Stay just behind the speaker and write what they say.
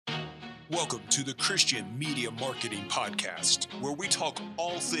Welcome to the Christian Media Marketing Podcast, where we talk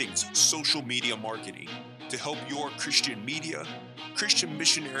all things social media marketing to help your Christian media, Christian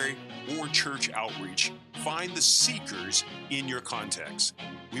missionary, or church outreach find the seekers in your context.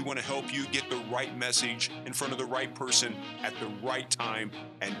 We want to help you get the right message in front of the right person at the right time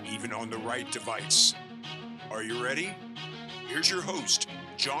and even on the right device. Are you ready? Here's your host,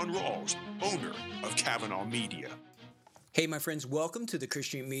 John Rawls, owner of Kavanaugh Media. Hey, my friends, welcome to the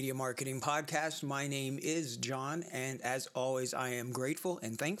Christian Media Marketing Podcast. My name is John, and as always, I am grateful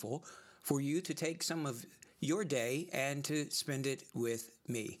and thankful for you to take some of your day and to spend it with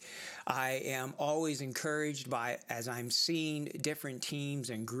me. I am always encouraged by, as I'm seeing different teams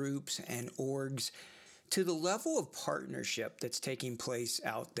and groups and orgs, to the level of partnership that's taking place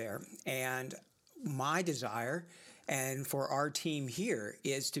out there. And my desire and for our team here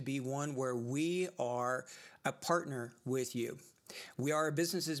is to be one where we are a partner with you. We are a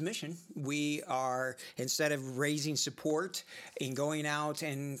business's mission. We are, instead of raising support and going out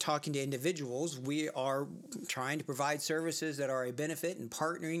and talking to individuals, we are trying to provide services that are a benefit and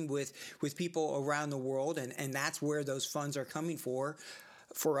partnering with people around the world. And that's where those funds are coming for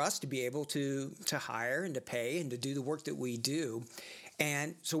us to be able to hire and to pay and to do the work that we do.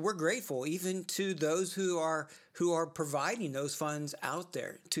 And so we're grateful even to those who are providing those funds out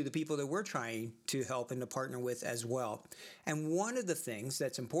there, to the people that we're trying to help and to partner with as well. And one of the things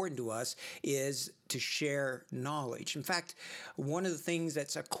that's important to us is to share knowledge. In fact, one of the things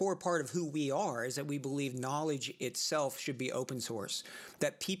that's a core part of who we are is that we believe knowledge itself should be open source,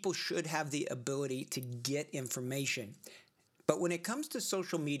 that people should have the ability to get information. But when it comes to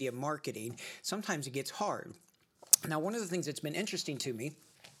social media marketing, sometimes it gets hard. Now, one of the things that's been interesting to me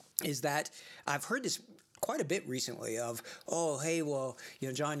is that I've heard this quite a bit recently of, oh, hey, well,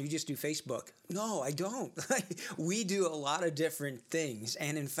 John, you just do Facebook. No, I don't. We do a lot of different things.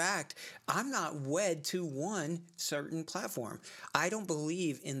 And in fact, I'm not wed to one certain platform. I don't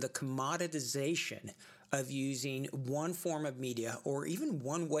believe in the commoditization of using one form of media or even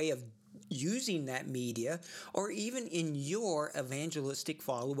one way of using that media, or even in your evangelistic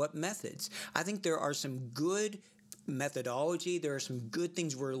follow-up methods. I think there are some good methodology. There are some good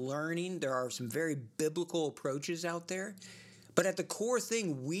things we're learning. There are some very biblical approaches out there. But at the core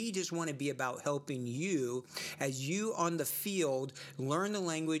thing, we just want to be about helping you as you on the field learn the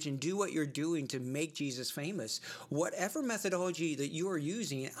language and do what you're doing to make Jesus famous. Whatever methodology that you are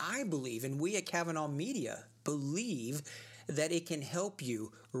using, I believe, and we at Kavanaugh Media believe that it can help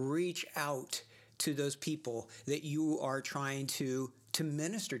you reach out to those people that you are trying to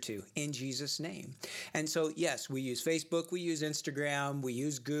minister to in Jesus' name. And so, yes, we use Facebook, we use Instagram, we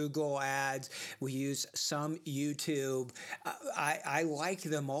use Google Ads, we use some YouTube. I like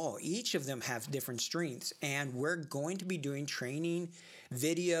them all. Each of them have different strengths, and we're going to be doing training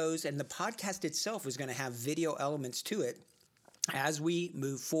videos, and the podcast itself is going to have video elements to it. As we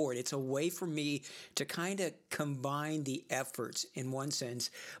move forward, it's a way for me to kind of combine the efforts in one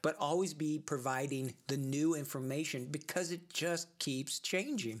sense, but always be providing the new information because it just keeps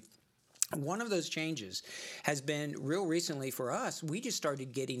changing. One of those changes has been real recently for us. We just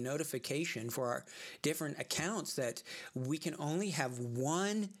started getting notification for our different accounts that we can only have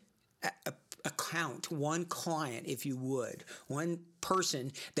one account, one client, if you would, one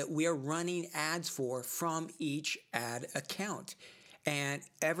person that we are running ads for from each ad account. And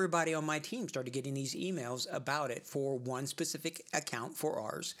everybody on my team started getting these emails about it for one specific account for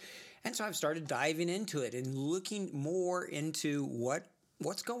ours. And so I've started diving into it and looking more into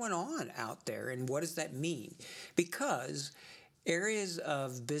what's going on out there and what does that mean? Because areas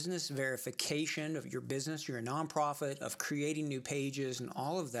of business verification of your business, you're a nonprofit, of creating new pages and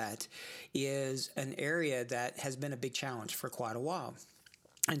all of that is an area that has been a big challenge for quite a while.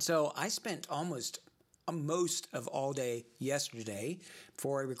 And so I spent most of all day yesterday,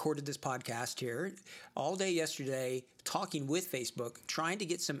 before I recorded this podcast here, all day yesterday talking with Facebook, trying to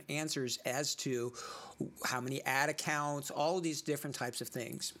get some answers as to how many ad accounts, all of these different types of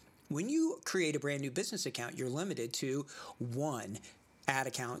things. When you create a brand new business account, you're limited to one ad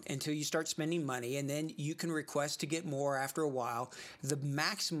account until you start spending money, and then you can request to get more after a while. The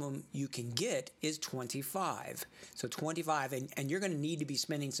maximum you can get is 25. So 25, and you're going to need to be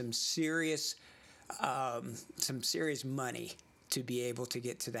spending some serious money to be able to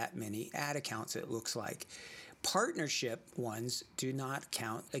get to that many ad accounts, it looks like. Partnership ones do not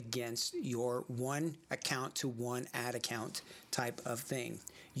count against your one account to one ad account type of thing.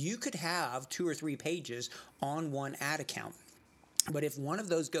 You could have 2 or 3 pages on one ad account. But if one of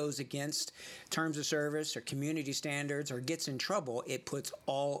those goes against terms of service or community standards or gets in trouble, it puts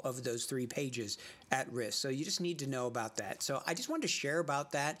all of those 3 pages at risk. So you just need to know about that. So I just wanted to share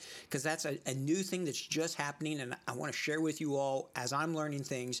about that because that's a new thing that's just happening, and I want to share with you all as I'm learning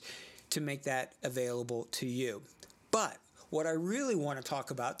things to make that available to you. But what I really want to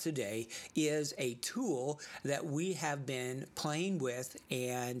talk about today is a tool that we have been playing with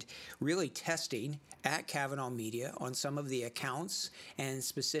and really testing at Kavanaugh Media on some of the accounts and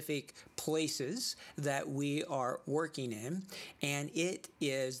specific places that we are working in. And it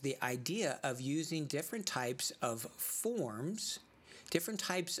is the idea of using different types of forms, different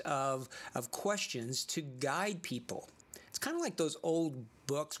types of questions to guide people. It's kind of like those old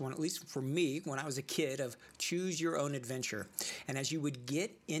books, at least for me, when I was a kid, of Choose Your Own Adventure. And as you would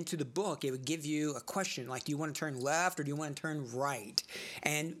get into the book, it would give you a question like, do you want to turn left or do you want to turn right?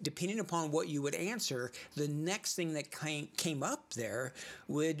 And depending upon what you would answer, the next thing that came up there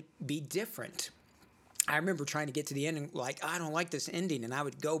would be different. I remember trying to get to the end and I don't like this ending, and I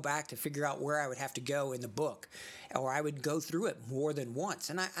would go back to figure out where I would have to go in the book, or I would go through it more than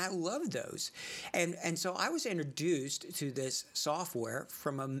once, and I love those. And so I was introduced to this software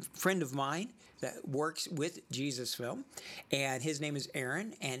from a friend of mine that works with Jesus Film, and his name is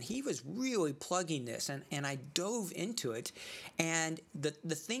Aaron, and he was really plugging this, and I dove into it, and the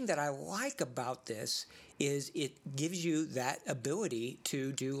thing that I like about this is it gives you that ability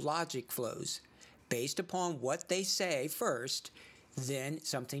to do logic flows. Based upon what they say first, then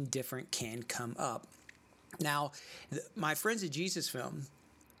something different can come up. Now, my friends at Jesus Film,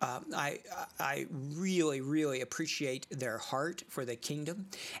 I really, really appreciate their heart for the kingdom,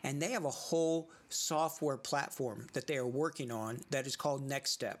 and they have a whole software platform that they are working on that is called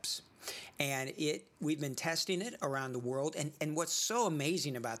Next Steps. And we've been testing it around the world, and what's so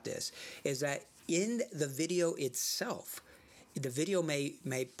amazing about this is that in the video itself, the video may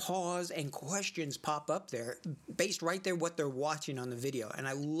pause and questions pop up there based right there what they're watching on the video, and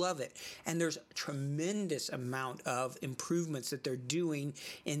I love it. And there's a tremendous amount of improvements that they're doing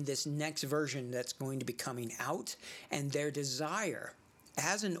in this next version that's going to be coming out, and their desire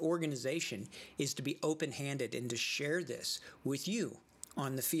as an organization is to be open-handed and to share this with you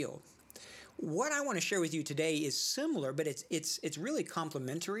on the field. What I want to share with you today is similar, but it's really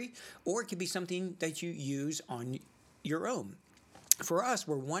complementary, or it could be something that you use on your own. For us,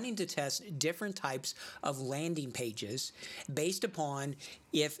 we're wanting to test different types of landing pages based upon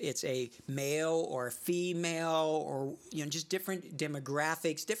if it's a male or a female, or just different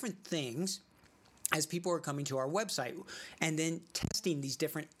demographics, different things as people are coming to our website, and then testing these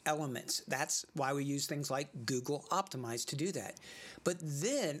different elements. That's why we use things like Google Optimize to do that. But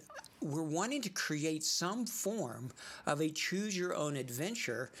then we're wanting to create some form of a choose your own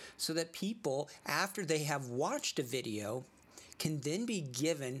adventure so that people, after they have watched a video, can then be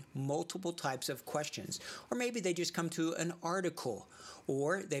given multiple types of questions. Or maybe they just come to an article,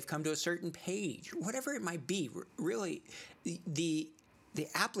 or they've come to a certain page, whatever it might be. Really, the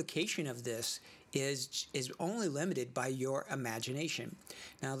application of this is only limited by your imagination.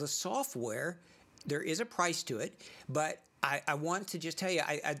 Now, the software, there is a price to it, but I want to just tell you,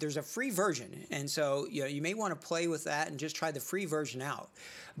 there's a free version, and so you may want to play with that and just try the free version out.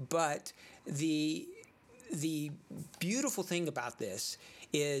 But the beautiful thing about this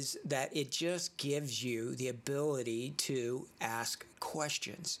is that it just gives you the ability to ask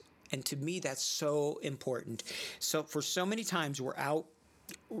questions. And to me, that's so important. So for so many times, we're out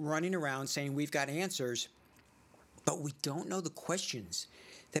running around saying we've got answers, but we don't know the questions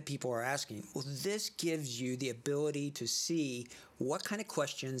that people are asking. Well, this gives you the ability to see what kind of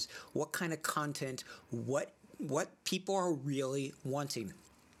questions, what kind of content, what people are really wanting.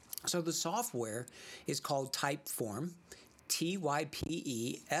 So the software is called Typeform,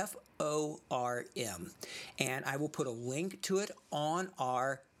 Typeform, and I will put a link to it on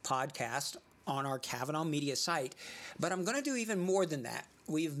our podcast, on our Kavanaugh Media site, but I'm going to do even more than that.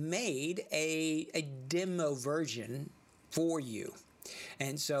 We've made a demo version for you.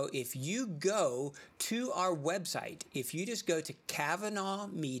 And so if you go to our website, if you just go to Kavanaugh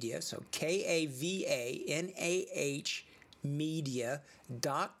Media, so KAVANAH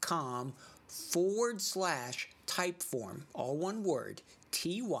media.com/typeform, all one word,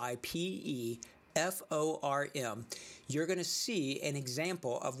 TYPEFORM. You're going to see an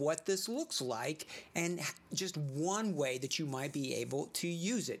example of what this looks like and just one way that you might be able to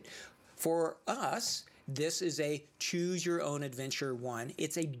use it. For us, this is a Choose Your Own Adventure one.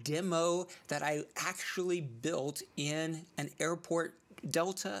 It's a demo that I actually built in an airport,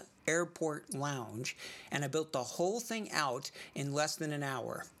 Delta Airport Lounge, and I built the whole thing out in less than an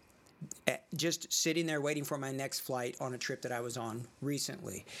hour. just sitting there waiting for my next flight on a trip that I was on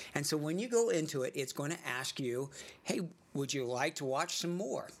recently. And so when you go into it, it's going to ask you, hey, would you like to watch some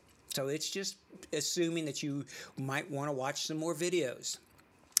more? So it's just assuming that you might want to watch some more videos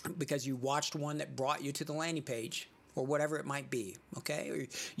because you watched one that brought you to the landing page or whatever it might be, okay? Or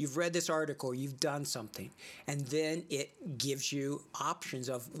you've read this article, or you've done something, and then it gives you options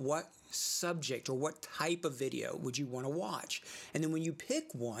of what subject or what type of video would you want to watch. And then when you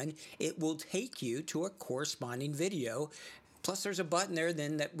pick one, it will take you to a corresponding video. Plus, there's a button there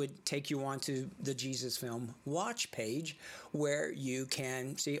then that would take you onto the Jesus Film Watch page where you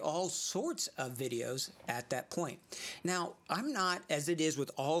can see all sorts of videos at that point. Now, I'm not, as it is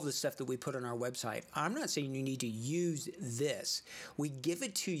with all the stuff that we put on our website, I'm not saying you need to use this. We give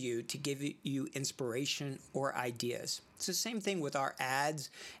it to you to give you inspiration or ideas. It's the same thing with our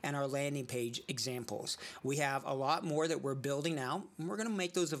ads and our landing page examples. We have a lot more that we're building out, and we're going to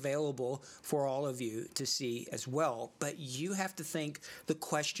make those available for all of you to see as well. But you have to think the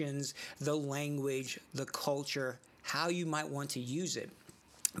questions, the language, the culture, how you might want to use it.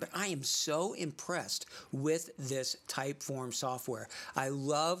 But I am so impressed with this Typeform software. I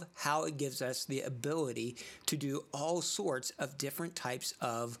love how it gives us the ability to do all sorts of different types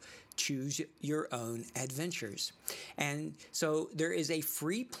of choose your own adventures. And so there is a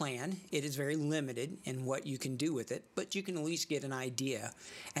free plan. It is very limited in what you can do with it, but you can at least get an idea.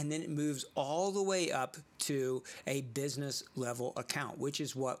 And then it moves all the way up to a business level account, which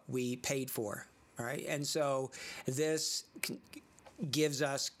is what we paid for. All right. And so this gives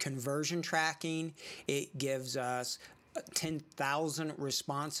us conversion tracking. It gives us 10,000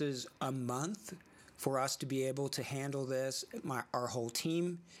 responses a month for us to be able to handle this. Our whole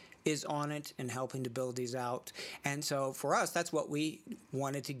team is on it and helping to build these out. And so for us, that's what we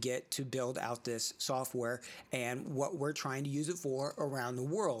wanted to get to build out this software and what we're trying to use it for around the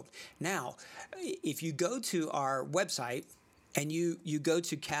world. Now, if you go to our website, and you go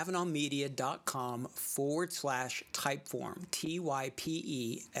to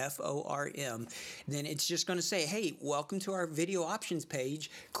CavanaughMedia.com/Typeform, TYPEFORM, then it's just going to say, hey, welcome to our video options page.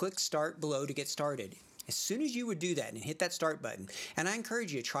 Click start below to get started. As soon as you would do that and hit that start button, and I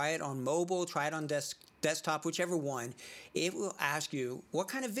encourage you, try it on mobile, try it on desktop, whichever one, it will ask you, what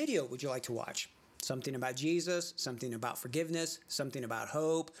kind of video would you like to watch? Something about Jesus, something about forgiveness, something about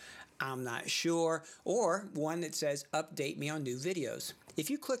hope, I'm not sure, or one that says, update me on new videos.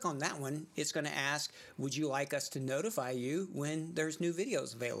 If you click on that one, it's going to ask, would you like us to notify you when there's new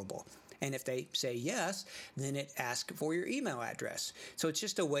videos available? And if they say yes, then it asks for your email address. So it's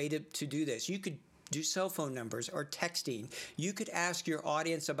just a way to do this. You could do cell phone numbers or texting. You could ask your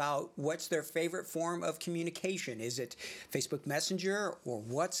audience about what's their favorite form of communication. Is it Facebook Messenger or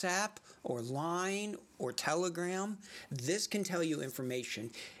WhatsApp or Line or Telegram? This can tell you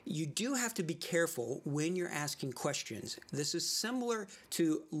information. You do have to be careful when you're asking questions. This is similar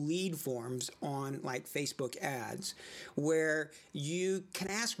to lead forms on like Facebook ads, where you can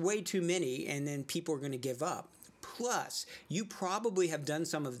ask way too many and then people are going to give up. Plus, you probably have done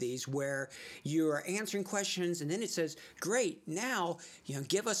some of these where you are answering questions and then it says, great, now,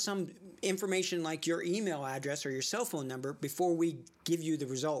 give us some information like your email address or your cell phone number before we give you the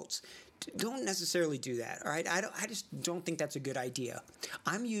results. Don't necessarily do that, all right? I just don't think that's a good idea.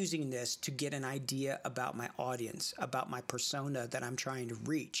 I'm using this to get an idea about my audience, about my persona that I'm trying to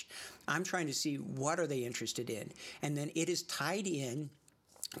reach. I'm trying to see what are they interested in. And then it is tied in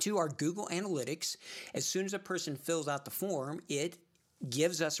to our Google Analytics. As soon as a person fills out the form, it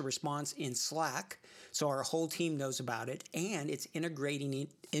gives us a response in Slack, so our whole team knows about it, and it's integrating it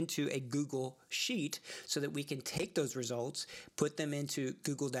into a Google Sheet so that we can take those results, put them into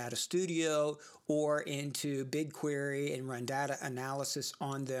Google Data Studio or into BigQuery and run data analysis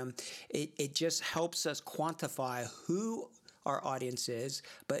on them. It just helps us quantify who our audience is,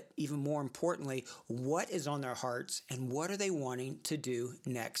 but even more importantly, what is on their hearts and what are they wanting to do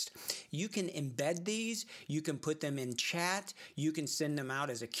next. You can embed these, you can put them in chat, you can send them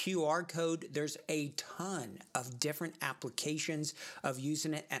out as a QR code. There's a ton of different applications of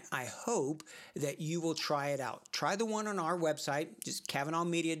using it, and I hope that you will try it out. Try the one on our website, just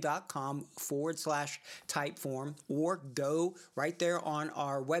CavanaughMedia.com/Typeform, or go right there on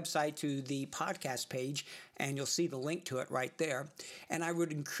our website to the podcast page and you'll see the link to it right there. And I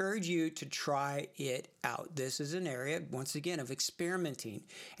would encourage you to try it out. This is an area, once again, of experimenting,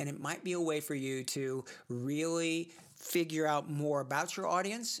 and it might be a way for you to really figure out more about your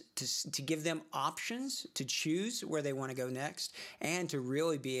audience, to give them options to choose where they want to go next, and to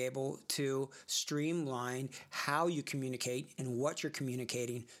really be able to streamline how you communicate and what you're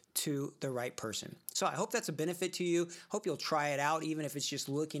communicating to the right person. So I hope that's a benefit to you. Hope you'll try it out, even if it's just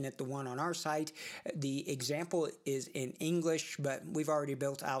looking at the one on our site. The example is in English, but we've already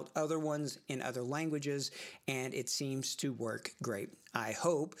built out other ones in other languages, and it seems to work great. I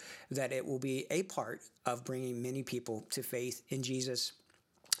hope that it will be a part of bringing many people to faith in Jesus.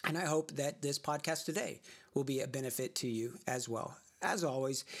 And I hope that this podcast today will be a benefit to you as well. As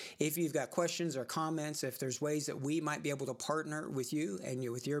always, if you've got questions or comments, if there's ways that we might be able to partner with you and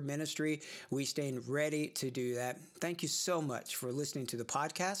with your ministry, we stand ready to do that. Thank you so much for listening to the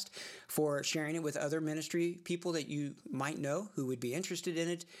podcast, for sharing it with other ministry people that you might know who would be interested in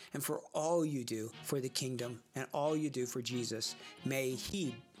it, and for all you do for the kingdom and all you do for Jesus. May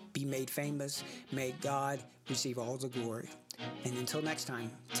he be made famous. May God receive all the glory. And until next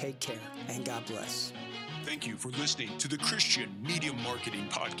time, take care and God bless. Thank you for listening to the Christian Media Marketing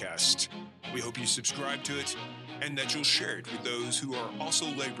Podcast. We hope you subscribe to it and that you'll share it with those who are also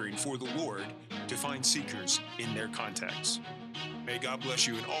laboring for the Lord to find seekers in their contacts. May God bless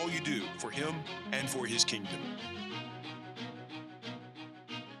you in all you do for Him and for His kingdom.